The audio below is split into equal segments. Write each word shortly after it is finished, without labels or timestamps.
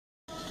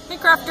Hey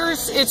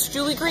crafters, it's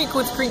Julie Creek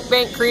with Creek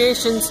Bank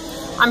Creations.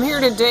 I'm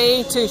here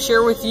today to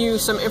share with you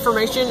some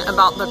information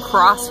about the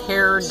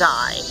crosshair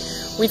die.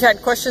 We've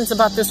had questions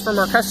about this from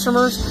our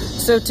customers,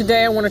 so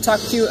today I want to talk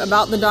to you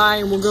about the die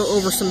and we'll go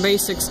over some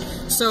basics.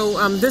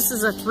 So this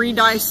is a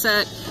 3-die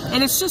set,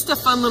 and it's just a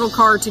fun little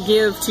card to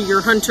give to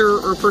your hunter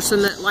or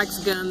person that likes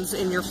guns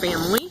in your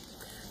family.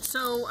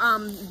 So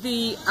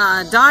the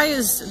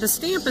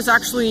stamp is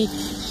actually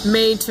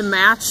made to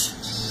match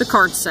the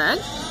card set.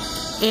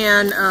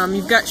 And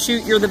you've got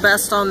Shoot You're the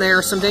Best on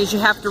there. Some days you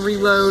have to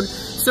reload.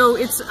 So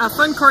it's a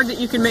fun card that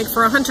you can make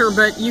for a hunter,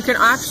 but you can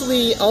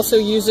actually also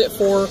use it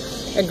for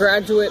a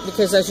graduate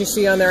because as you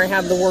see on there, I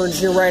have the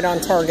words, "You're right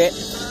on target."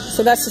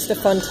 So that's just a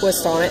fun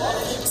twist on it.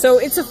 So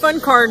it's a fun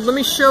card. Let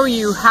me show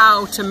you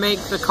how to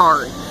make the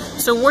card.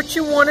 So what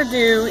you want to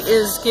do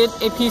is get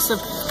a piece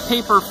of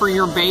paper for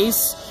your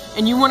base,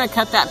 and you want to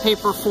cut that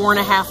paper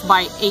 4.5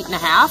 by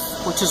 8.5,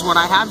 which is what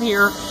I have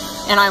here,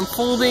 and I'm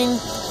folding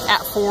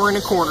at 4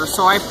 1/4,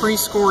 so I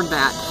pre-scored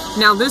that.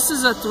 Now this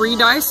is a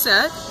 3-die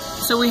set,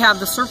 so we have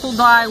the circle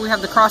die, we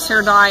have the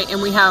crosshair die,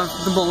 and we have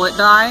the bullet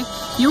die.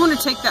 You want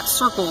to take that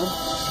circle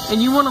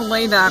and you want to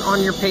lay that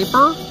on your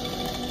paper,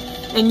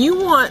 and you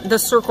want the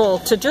circle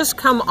to just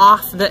come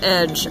off the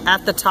edge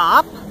at the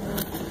top.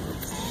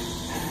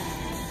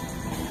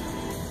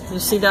 You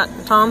see that,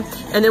 Tom?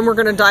 And then we're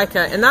going to die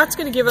cut, and that's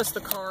going to give us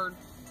the card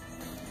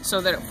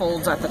so that it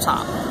folds at the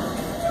top.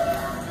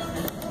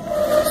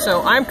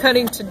 So I'm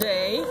cutting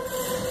today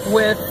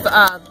with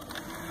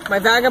my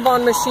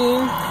Vagabond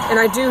machine, and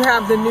I do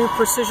have the new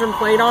precision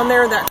plate on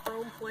there, that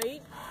chrome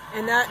plate,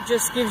 and that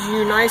just gives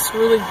you nice,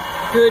 really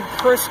good,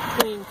 crisp,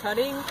 clean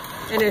cutting.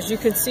 And as you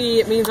can see,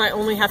 it means I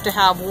only have to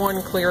have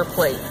one clear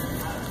plate.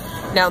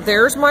 Now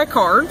there's my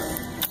card,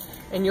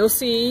 and you'll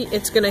see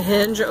it's going to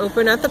hinge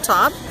open at the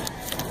top.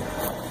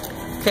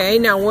 Okay,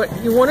 now what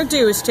you want to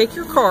do is take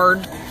your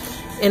card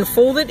and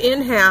fold it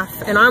in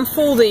half, and I'm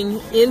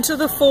folding into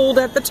the fold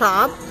at the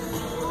top,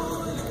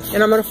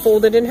 and I'm going to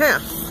fold it in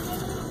half.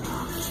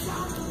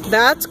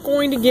 That's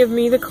going to give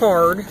me the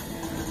card.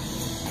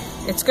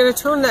 It's going to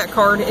turn that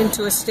card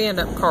into a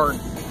stand-up card,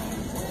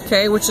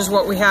 okay, which is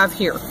what we have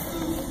here.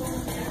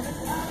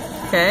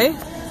 Okay,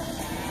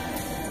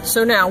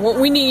 so now what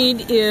we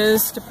need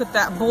is to put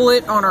that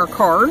bullet on our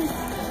card.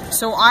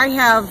 So I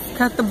have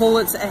cut the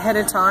bullets ahead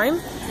of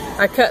time.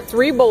 I cut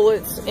 3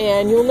 bullets,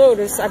 and you'll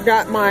notice I've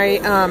got my,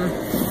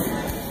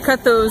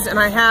 cut those, and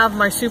I have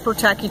my super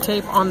tacky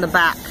tape on the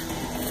back.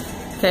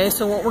 Okay,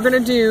 so what we're going to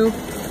do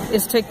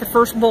is take the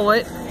first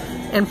bullet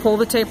and pull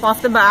the tape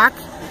off the back,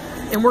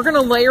 and we're going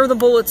to layer the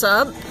bullets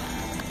up,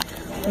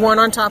 one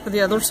on top of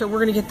the other, so we're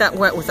going to get that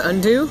wet with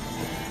undo.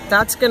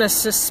 That's going to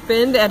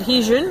suspend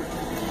adhesion.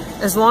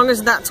 As long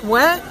as that's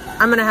wet,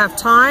 I'm going to have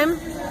time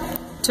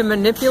to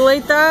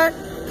manipulate that,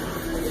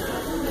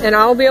 and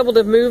I'll be able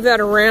to move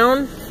that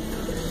around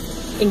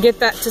and get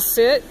that to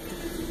sit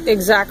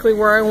exactly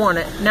where I want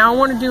it. Now I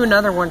want to do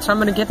another one, so I'm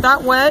going to get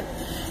that wet,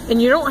 and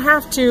you don't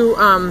have to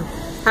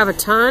have a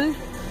ton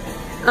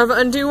of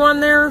undo on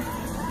there,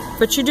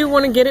 but you do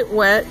want to get it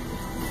wet.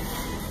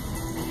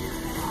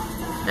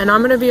 And I'm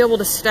going to be able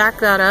to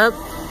stack that up,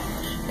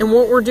 and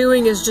what we're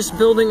doing is just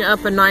building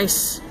up a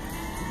nice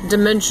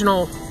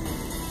dimensional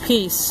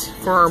piece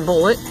for our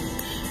bullet.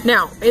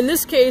 Now in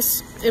this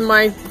case, in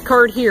my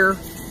card here,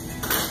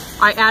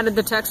 I added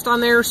the text on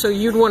there, so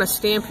you'd want to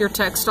stamp your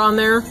text on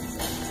there.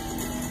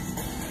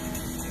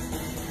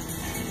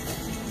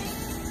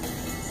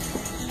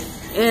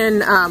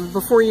 And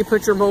before you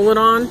put your bullet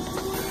on.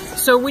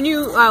 So when you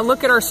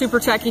look at our super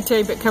tacky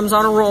tape, it comes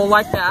on a roll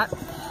like that.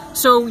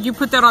 So you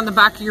put that on the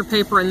back of your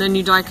paper and then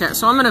you die cut.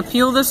 So I'm going to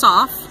peel this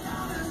off,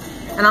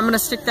 and I'm going to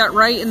stick that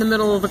right in the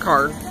middle of the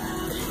card.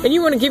 And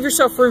you want to give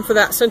yourself room for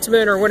that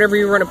sentiment or whatever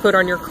you want to put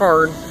on your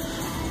card.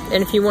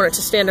 And if you want it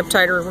to stand up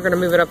tighter, we're going to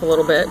move it up a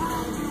little bit.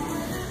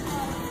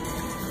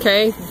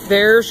 Okay,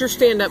 there's your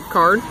stand-up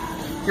card.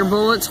 Your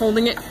bullet's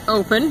holding it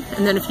open,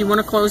 and then if you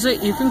want to close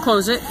it, you can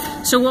close it.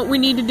 So what we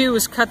need to do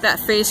is cut that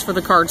face for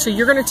the card. So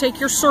you're going to take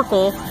your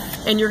circle,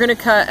 and you're going to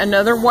cut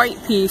another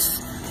white piece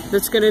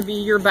that's going to be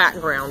your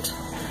background.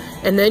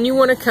 And then you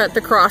want to cut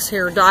the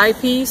crosshair die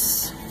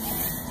piece.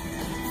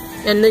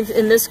 And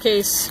in this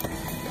case,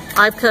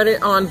 I've cut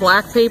it on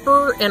black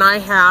paper, and I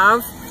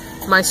have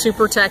my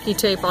super tacky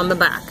tape on the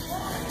back.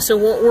 So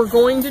what we're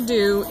going to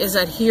do is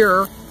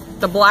adhere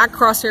the black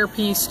crosshair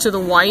piece to the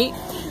white.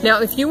 Now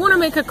if you want to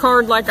make a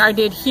card like I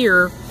did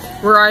here,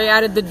 where I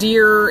added the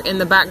deer in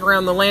the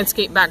background, the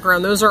landscape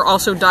background, those are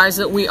also dies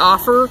that we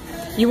offer.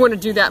 You want to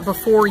do that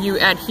before you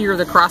adhere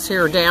the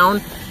crosshair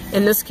down.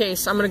 In this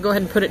case, I'm going to go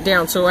ahead and put it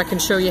down so I can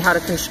show you how to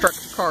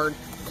construct the card.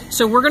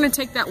 So we're going to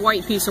take that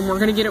white piece and we're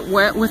going to get it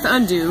wet with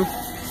undo,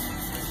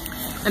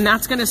 and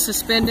that's going to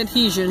suspend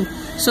adhesion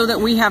so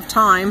that we have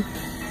time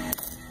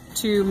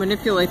to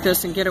manipulate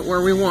this and get it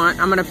where we want.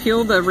 I'm going to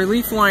peel the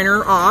relief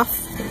liner off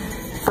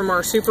from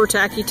our super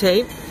tacky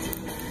tape,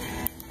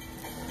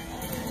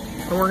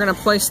 and we're going to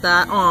place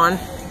that on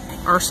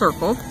our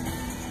circle,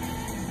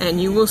 and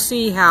you will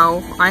see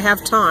how I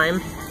have time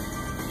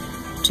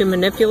to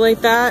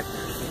manipulate that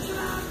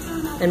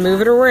and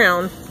move it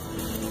around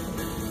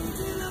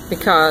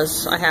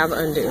because I have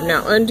undo.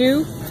 Now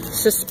undo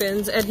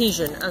suspends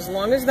adhesion. As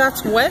long as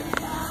that's wet,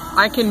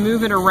 I can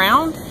move it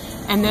around,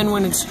 and then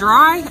when it's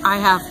dry, I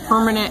have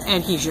permanent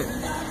adhesion.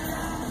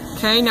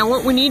 Okay, now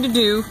what we need to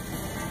do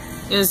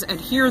is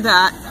adhere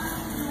that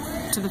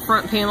to the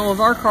front panel of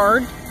our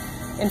card,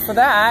 and for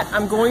that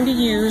I'm going to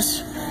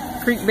use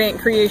Creek Bank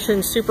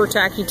Creations Super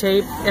Tacky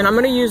Tape, and I'm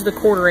going to use the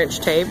 1/4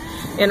 inch tape,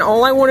 and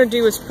all I want to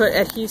do is put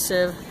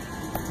adhesive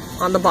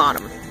on the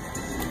bottom.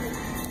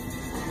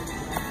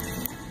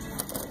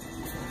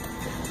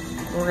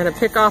 We're going to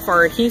pick off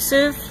our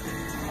adhesive.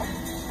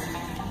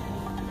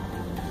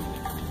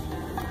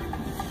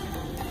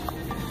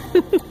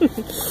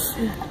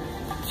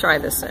 Try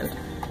this in.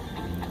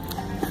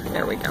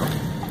 There we go.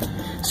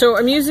 So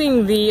I'm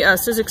using the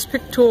Sizzix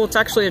Pick Tool. It's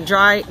actually a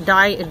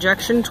dye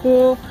ejection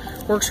tool.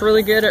 Works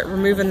really good at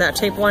removing that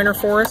tape liner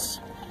for us.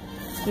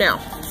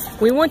 Now,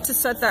 we want to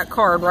set that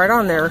card right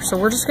on there, so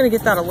we're just going to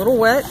get that a little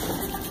wet.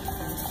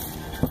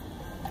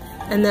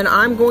 And then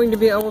I'm going to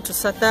be able to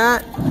set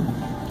that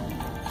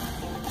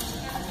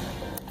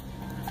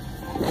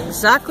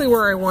exactly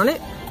where I want it.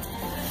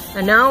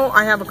 And now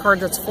I have a card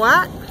that's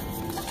flat.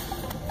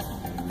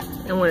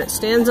 And when it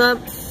stands up,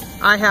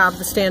 I have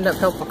the stand-up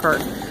helper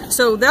card.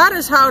 So that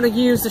is how to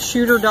use the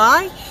shooter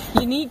die.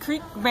 You need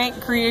Creek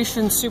Bank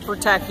Creations Super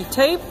Tacky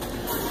Tape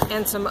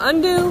and some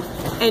undo,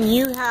 and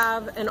you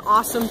have an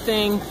awesome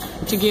thing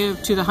to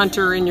give to the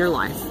hunter in your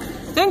life.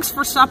 Thanks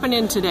for stopping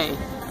in today.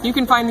 You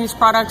can find these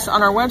products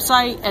on our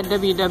website at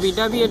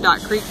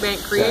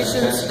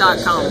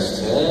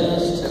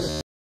www.creekbankcreations.com.